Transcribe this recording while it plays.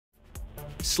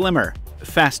Slimmer,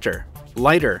 faster,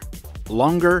 lighter,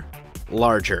 longer,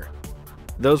 larger.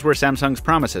 Those were Samsung's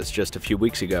promises just a few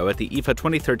weeks ago at the IFA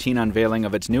 2013 unveiling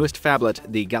of its newest phablet,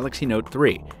 the Galaxy Note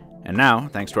 3. And now,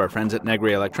 thanks to our friends at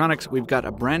Negri Electronics, we've got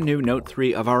a brand new Note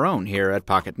 3 of our own here at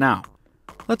Pocket Now.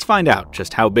 Let's find out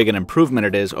just how big an improvement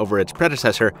it is over its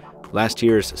predecessor, last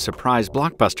year's surprise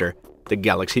blockbuster, the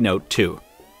Galaxy Note 2.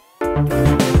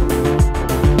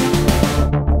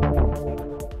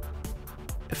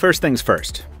 First things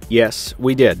first. Yes,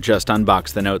 we did just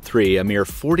unbox the Note 3 a mere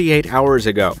 48 hours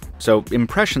ago, so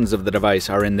impressions of the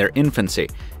device are in their infancy.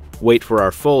 Wait for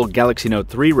our full Galaxy Note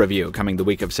 3 review coming the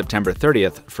week of September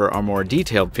 30th for our more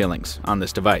detailed feelings on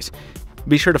this device.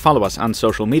 Be sure to follow us on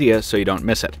social media so you don't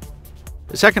miss it.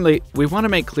 Secondly, we want to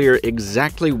make clear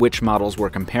exactly which models we're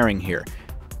comparing here.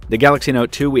 The Galaxy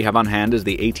Note 2 we have on hand is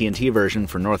the AT&T version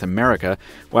for North America,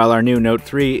 while our new Note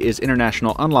 3 is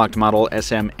international unlocked model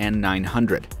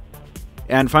SM-N900.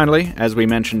 And finally, as we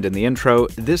mentioned in the intro,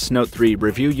 this Note 3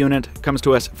 review unit comes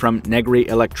to us from Negri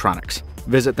Electronics.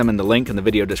 Visit them in the link in the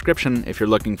video description if you're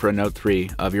looking for a Note 3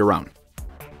 of your own.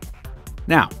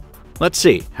 Now, let's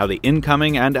see how the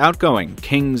incoming and outgoing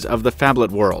kings of the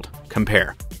phablet world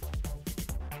compare.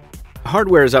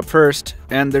 Hardware is up first,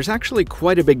 and there's actually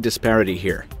quite a big disparity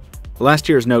here. Last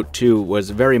year's Note 2 was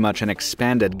very much an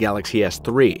expanded Galaxy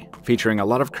S3, featuring a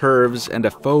lot of curves and a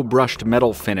faux brushed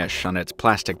metal finish on its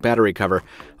plastic battery cover,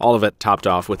 all of it topped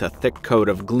off with a thick coat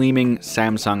of gleaming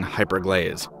Samsung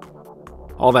hyperglaze.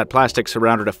 All that plastic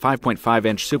surrounded a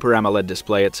 5.5-inch Super AMOLED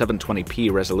display at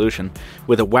 720p resolution,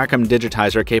 with a Wacom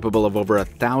digitizer capable of over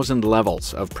 1,000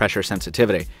 levels of pressure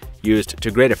sensitivity, used to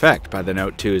great effect by the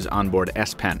Note 2's onboard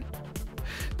S Pen.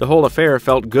 The whole affair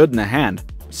felt good in the hand,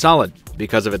 solid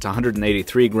because of its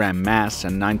 183-gram mass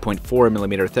and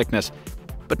 9.4mm thickness,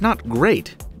 but not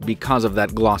great because of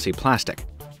that glossy plastic.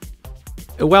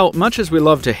 Well, much as we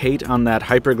love to hate on that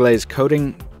hyperglaze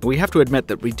coating, we have to admit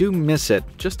that we do miss it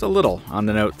just a little on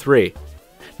the Note 3.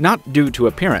 Not due to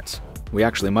appearance. We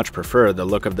actually much prefer the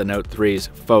look of the Note 3's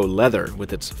faux leather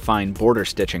with its fine border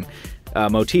stitching, a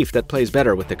motif that plays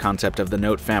better with the concept of the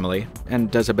Note family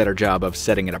and does a better job of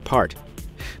setting it apart.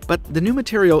 But the new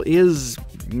material is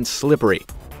slippery,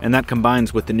 and that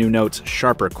combines with the new Note's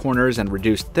sharper corners and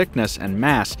reduced thickness and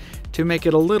mass to make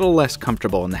it a little less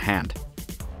comfortable in the hand.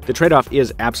 The trade-off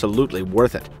is absolutely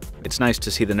worth it. It's nice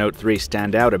to see the Note 3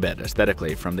 stand out a bit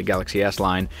aesthetically from the Galaxy S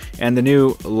line, and the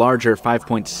new, larger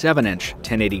 5.7-inch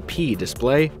 1080p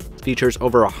display features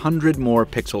over 100 more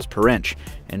pixels per inch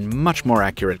and much more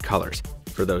accurate colors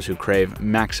for those who crave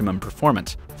maximum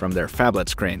performance from their phablet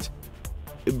screens.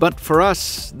 But for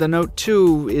us, the Note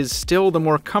 2 is still the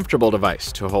more comfortable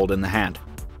device to hold in the hand.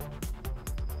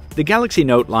 The Galaxy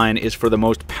Note line is for the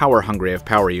most power-hungry of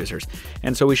power users,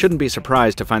 and so we shouldn't be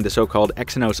surprised to find the so-called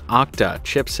Exynos Octa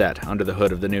chipset under the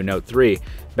hood of the new Note 3,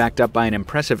 backed up by an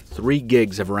impressive 3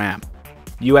 gigs of RAM.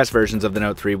 US versions of the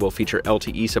Note 3 will feature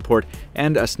LTE support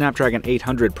and a Snapdragon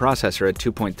 800 processor at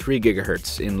 2.3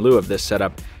 GHz in lieu of this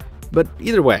setup, but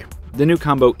either way, the new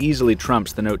combo easily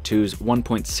trumps the Note 2's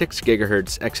 1.6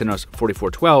 GHz Exynos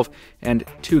 4412 and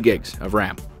 2 gigs of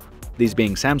RAM. These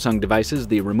being Samsung devices,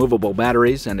 the removable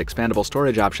batteries and expandable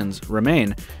storage options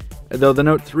remain, though the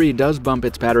Note 3 does bump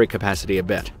its battery capacity a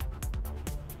bit.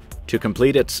 To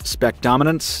complete its spec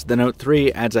dominance, the Note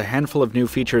 3 adds a handful of new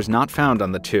features not found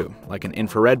on the 2, like an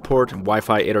infrared port,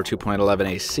 Wi-Fi 802.11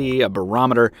 AC, a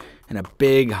barometer, and a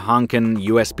big honkin'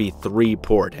 USB 3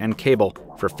 port and cable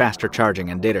for faster charging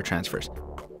and data transfers.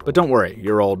 But don't worry,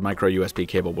 your old micro USB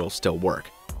cable will still work.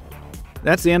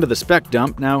 That's the end of the spec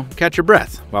dump. Now catch your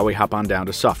breath while we hop on down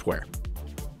to software.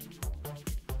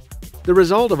 The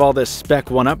result of all this spec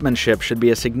one-upmanship should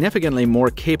be a significantly more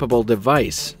capable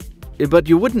device, but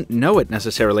you wouldn't know it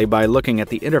necessarily by looking at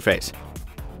the interface.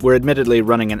 We're admittedly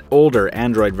running an older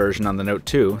Android version on the Note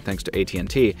 2, thanks to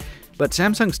AT&T, but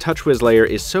Samsung's TouchWiz layer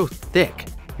is so thick,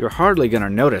 you're hardly going to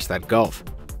notice that gulf.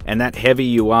 And that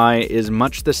heavy UI is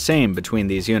much the same between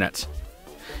these units.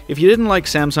 If you didn't like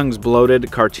Samsung's bloated,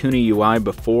 cartoony UI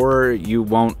before, you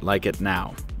won't like it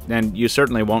now. And you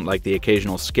certainly won't like the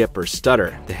occasional skip or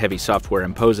stutter the heavy software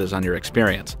imposes on your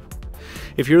experience.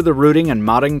 If you're the rooting and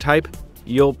modding type,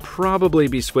 you'll probably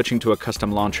be switching to a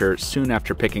custom launcher soon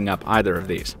after picking up either of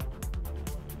these.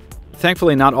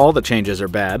 Thankfully, not all the changes are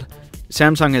bad.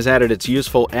 Samsung has added its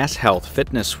useful S-Health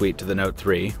fitness suite to the Note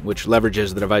 3, which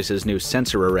leverages the device's new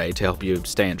sensor array to help you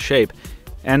stay in shape,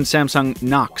 and Samsung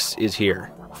Knox is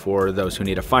here, for those who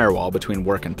need a firewall between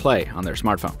work and play on their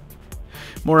smartphone.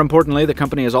 More importantly, the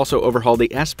company has also overhauled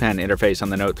the S Pen interface on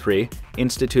the Note 3,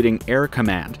 instituting Air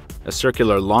Command, a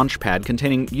circular launch pad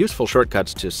containing useful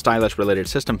shortcuts to stylus-related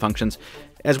system functions,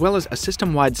 as well as a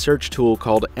system-wide search tool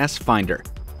called S Finder.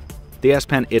 The S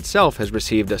Pen itself has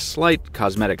received a slight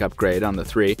cosmetic upgrade on the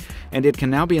 3, and it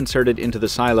can now be inserted into the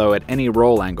silo at any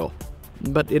roll angle,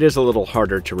 but it is a little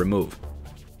harder to remove.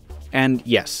 And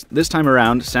yes, this time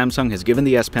around, Samsung has given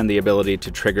the S Pen the ability to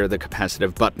trigger the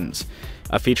capacitive buttons,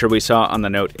 a feature we saw on the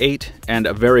Note 8 and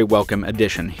a very welcome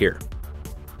addition here.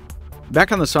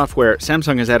 Back on the software,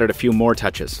 Samsung has added a few more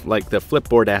touches, like the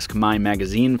Flipboard-esque My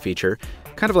Magazine feature,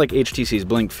 kind of like HTC's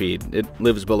Blink feed. It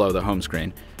lives below the home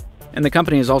screen. And the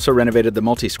company has also renovated the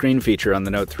multi-screen feature on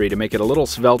the Note 3 to make it a little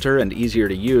svelter and easier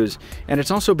to use, and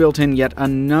it's also built in yet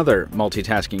another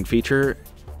multitasking feature,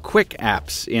 Quick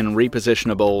Apps in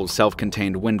repositionable,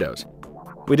 self-contained windows.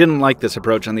 We didn't like this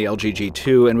approach on the LG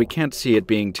G2, and we can't see it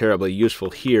being terribly useful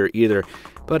here either,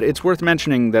 but it's worth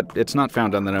mentioning that it's not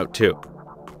found on the Note 2.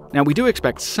 Now, we do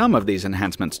expect some of these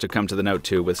enhancements to come to the Note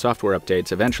 2 with software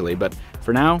updates eventually, but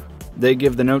for now, they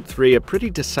give the Note 3 a pretty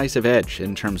decisive edge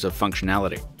in terms of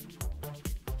functionality.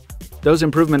 Those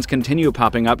improvements continue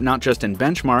popping up not just in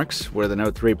benchmarks, where the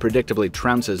Note 3 predictably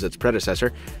trounces its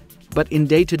predecessor, but in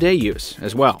day-to-day use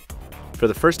as well. For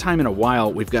the first time in a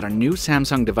while, we've got a new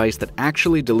Samsung device that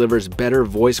actually delivers better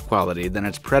voice quality than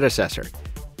its predecessor.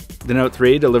 The Note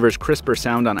 3 delivers crisper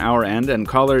sound on our end, and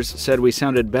callers said we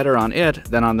sounded better on it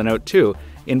than on the Note 2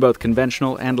 in both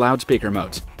conventional and loudspeaker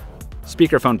modes.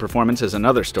 Speakerphone performance is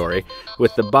another story,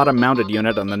 with the bottom-mounted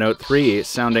unit on the Note 3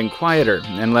 sounding quieter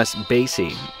and less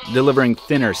bassy, delivering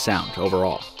thinner sound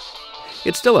overall.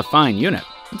 It's still a fine unit,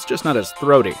 it's just not as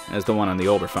throaty as the one on the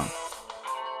older phone.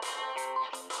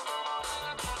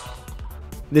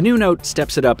 The new Note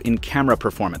steps it up in camera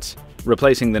performance,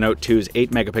 replacing the Note 2's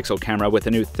 8-megapixel camera with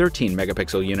a new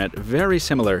 13-megapixel unit very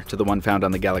similar to the one found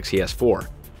on the Galaxy S4.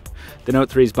 The Note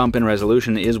 3's bump in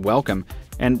resolution is welcome,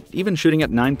 and even shooting at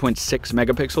 9.6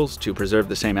 megapixels to preserve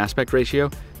the same aspect ratio,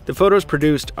 the photos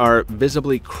produced are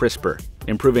visibly crisper,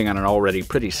 improving on an already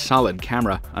pretty solid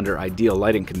camera under ideal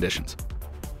lighting conditions.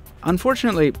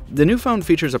 Unfortunately, the new phone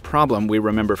features a problem we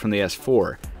remember from the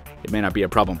S4. It may not be a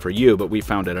problem for you, but we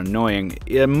found it annoying.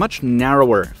 A much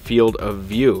narrower field of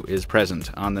view is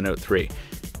present on the Note 3,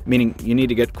 meaning you need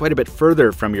to get quite a bit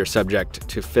further from your subject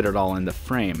to fit it all in the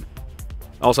frame.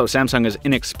 Also, Samsung has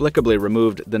inexplicably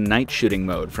removed the night shooting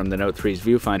mode from the Note 3's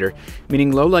viewfinder,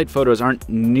 meaning low-light photos aren't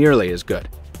nearly as good.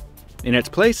 In its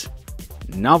place,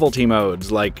 novelty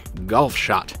modes like Golf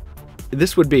Shot.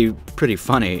 This would be pretty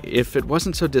funny if it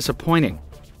wasn't so disappointing.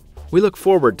 We look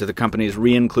forward to the company's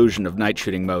re-inclusion of night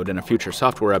shooting mode in a future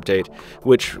software update,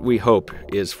 which we hope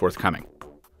is forthcoming.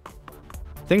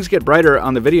 Things get brighter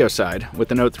on the video side, with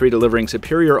the Note 3 delivering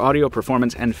superior audio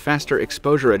performance and faster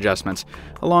exposure adjustments,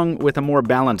 along with a more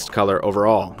balanced color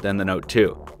overall than the Note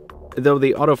 2, though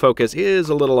the autofocus is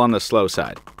a little on the slow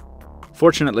side.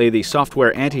 Fortunately, the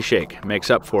software anti-shake makes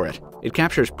up for it. It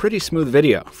captures pretty smooth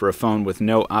video for a phone with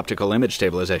no optical image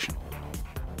stabilization.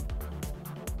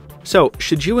 So,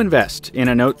 should you invest in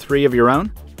a Note 3 of your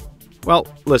own? Well,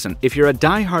 listen, if you're a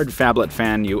die-hard phablet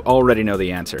fan, you already know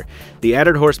the answer. The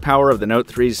added horsepower of the Note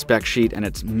 3's spec sheet and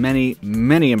its many,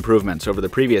 many improvements over the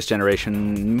previous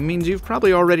generation means you've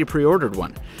probably already pre-ordered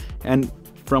one. And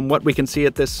from what we can see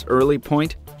at this early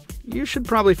point, you should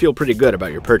probably feel pretty good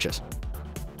about your purchase.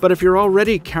 But if you're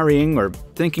already carrying or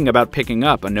thinking about picking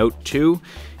up a Note 2,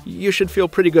 you should feel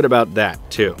pretty good about that,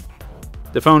 too.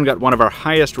 The phone got one of our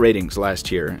highest ratings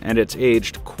last year, and it's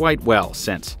aged quite well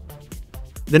since.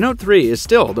 The Note 3 is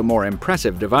still the more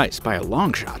impressive device by a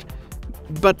long shot,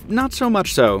 but not so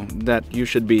much so that you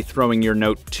should be throwing your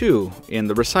Note 2 in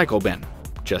the recycle bin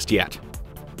just yet.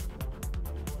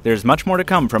 There's much more to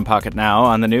come from Pocket now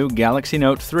on the new Galaxy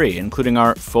Note 3, including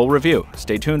our full review.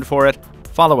 Stay tuned for it.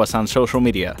 Follow us on social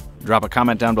media. Drop a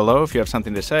comment down below if you have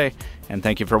something to say, and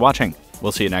thank you for watching.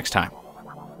 We'll see you next time.